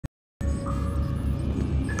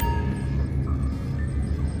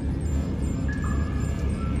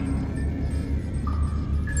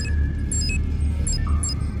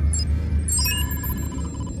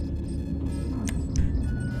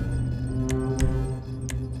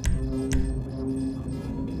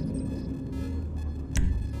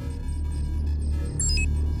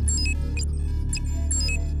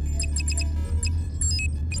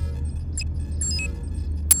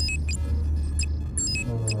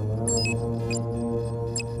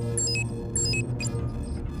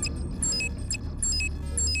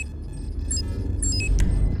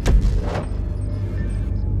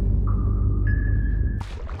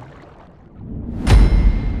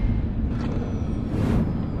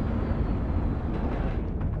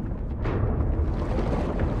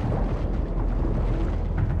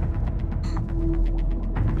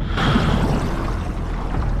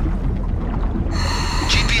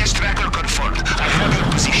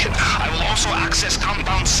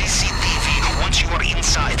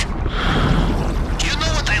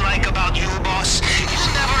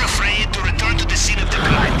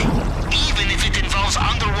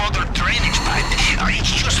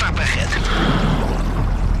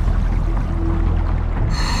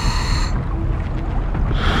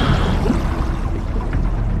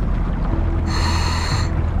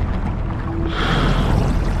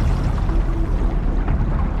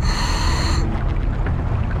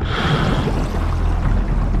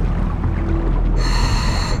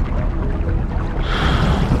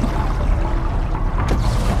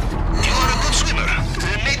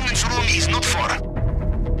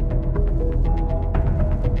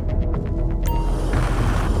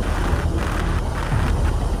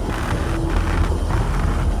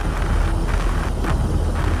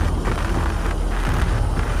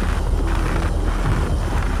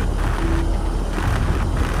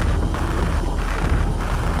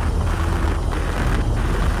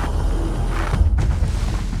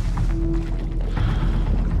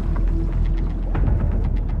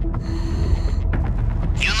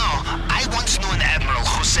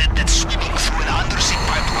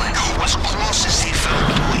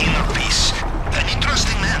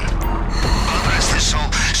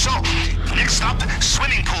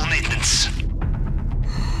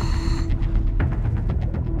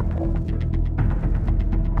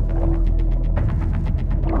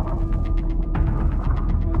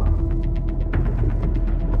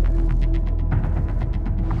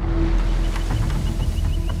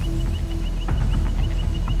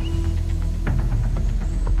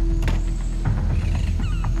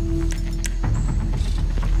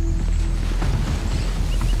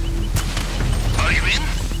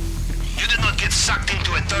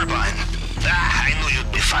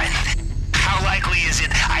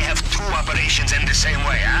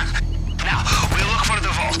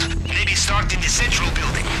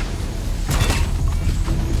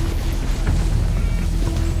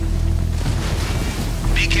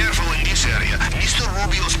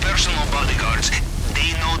Rubio's personal bodyguards,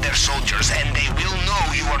 they know their soldiers, and they will know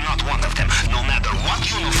you are not one of them, no matter what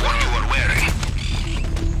uniform you are wearing.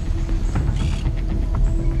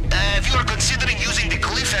 If you are considering using the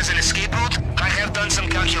cliff as an escape route, I have done some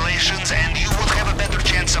calculations, and you will have a better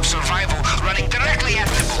chance of survival running directly at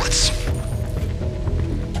the bullets.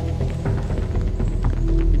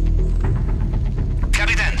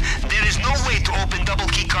 Capitan, there is no way to open double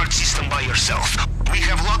keycard system by yourself. We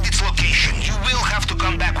have logged its location. You will have to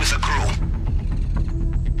come back with a crew.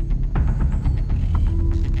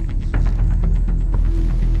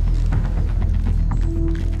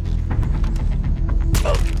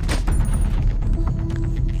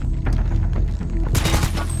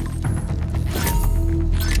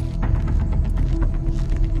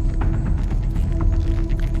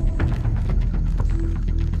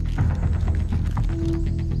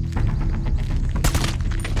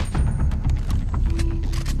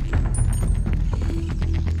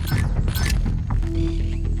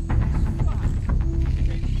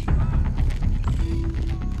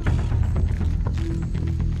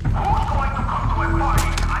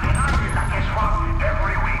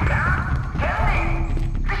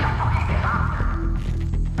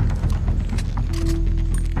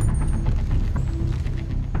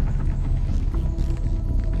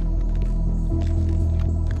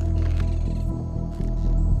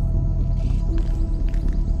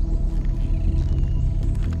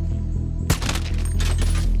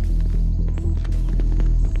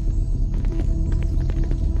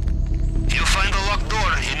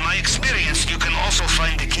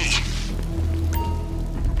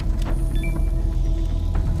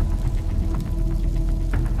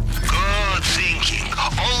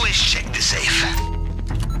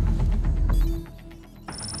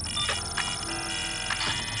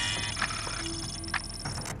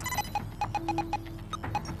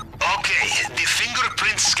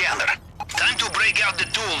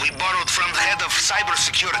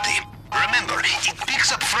 Cybersecurity. Remember, it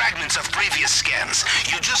picks up fragments of previous scans.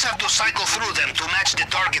 You just have to cycle through them to match the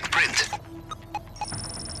target print.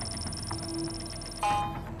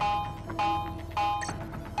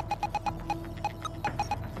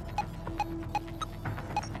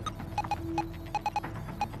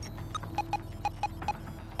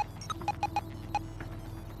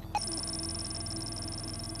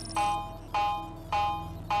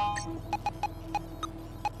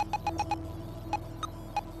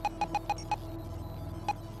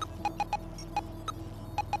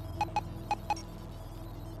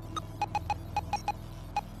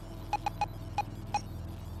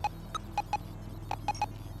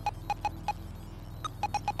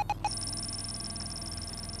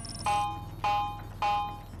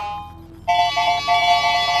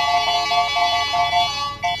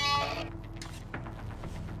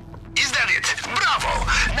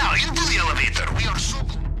 elevator. We are so...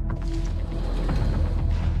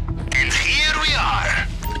 And here we are.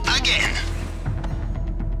 Again.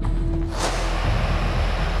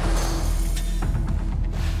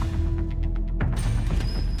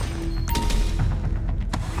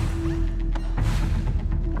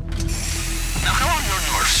 Now how are your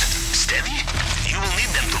nerves? Steady? You will need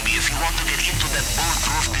them to be if you want to get into that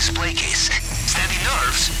bulletproof display case. Steady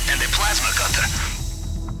nerves and a plasma cutter.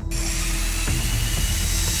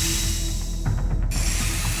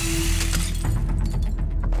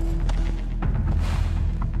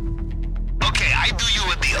 Okay, I do you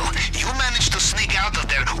a deal. You manage to sneak out of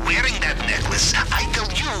there wearing that necklace. I tell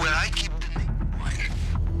you where I keep the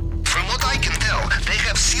wine. From what I can tell, they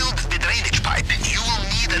have sealed the drainage pipe. You will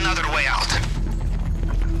need another way out.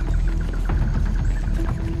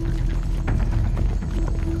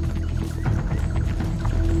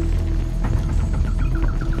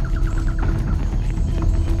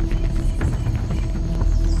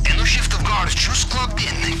 Just clogged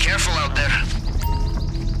in. Careful out there.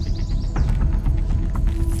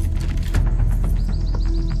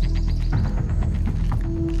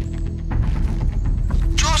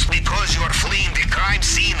 Just because you are fleeing the crime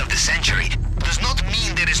scene of the century does not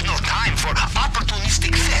mean there is no time for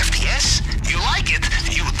opportunistic theft, yes? You like it,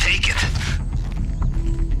 you take it.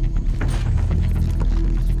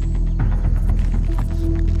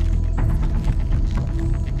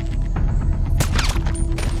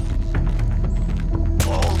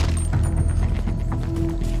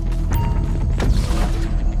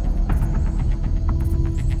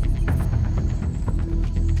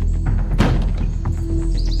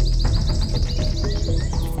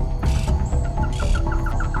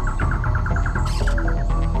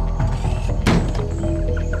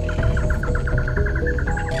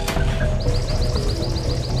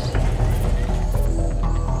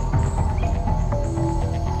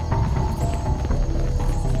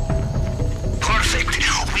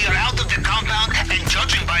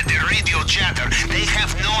 Chatter. They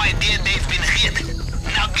have no idea they've been hit.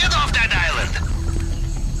 Now get off that island!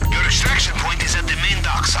 Your extraction point is at the main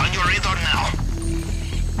docks, on your radar now.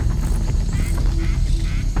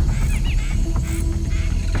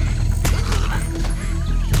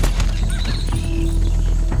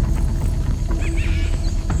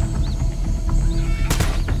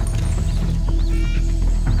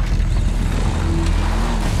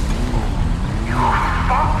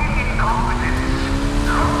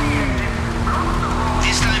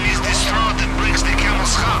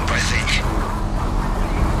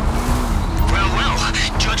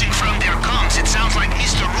 Judging from their comms, it sounds like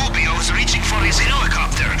Mr. Rubio is reaching for his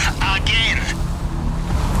helicopter. Again.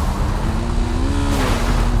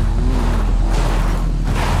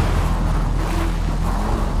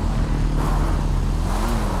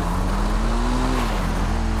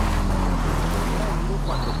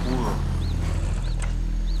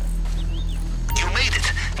 You made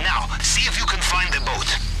it. Now, see if you can find the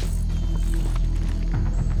boat.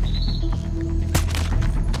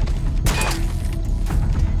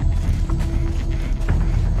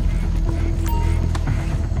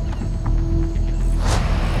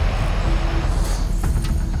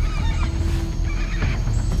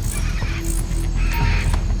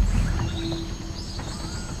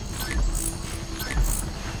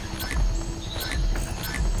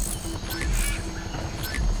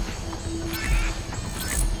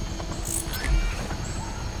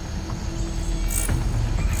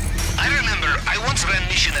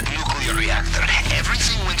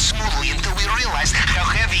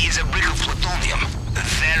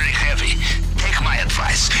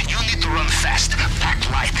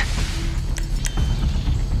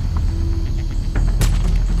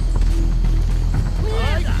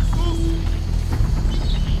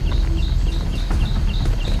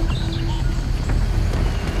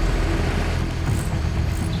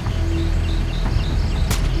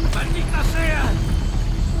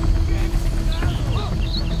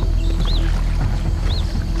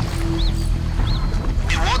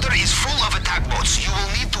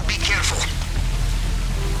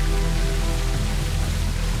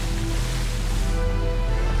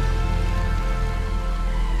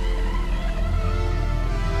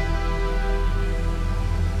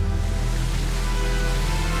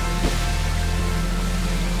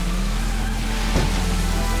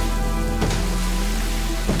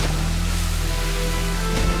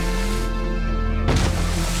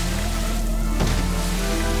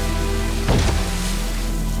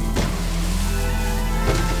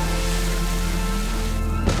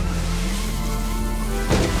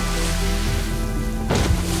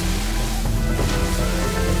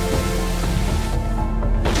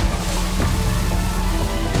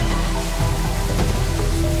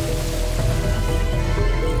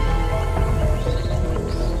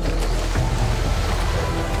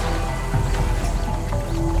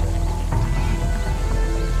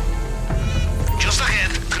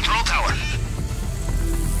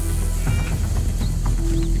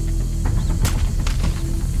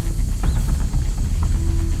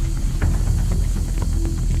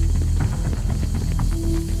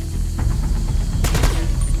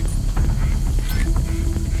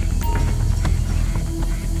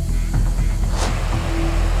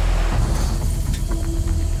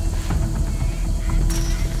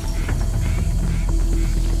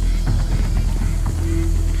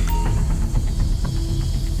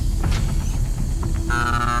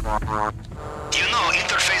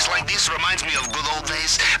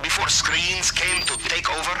 before screens came to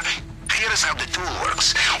take over? Here is how the tool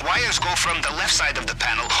works. Wires go from the left side of the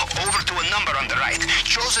panel over to a number on the right.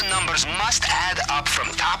 Chosen numbers must add up from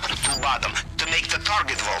top to bottom to make the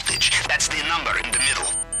target voltage. That's the number in the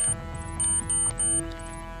middle.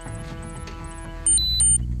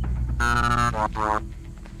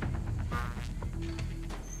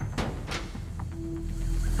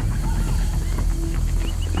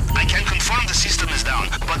 I can confirm the system is down,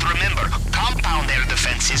 but remember, compound air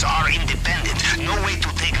defenses are independent. No way to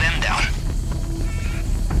take them down.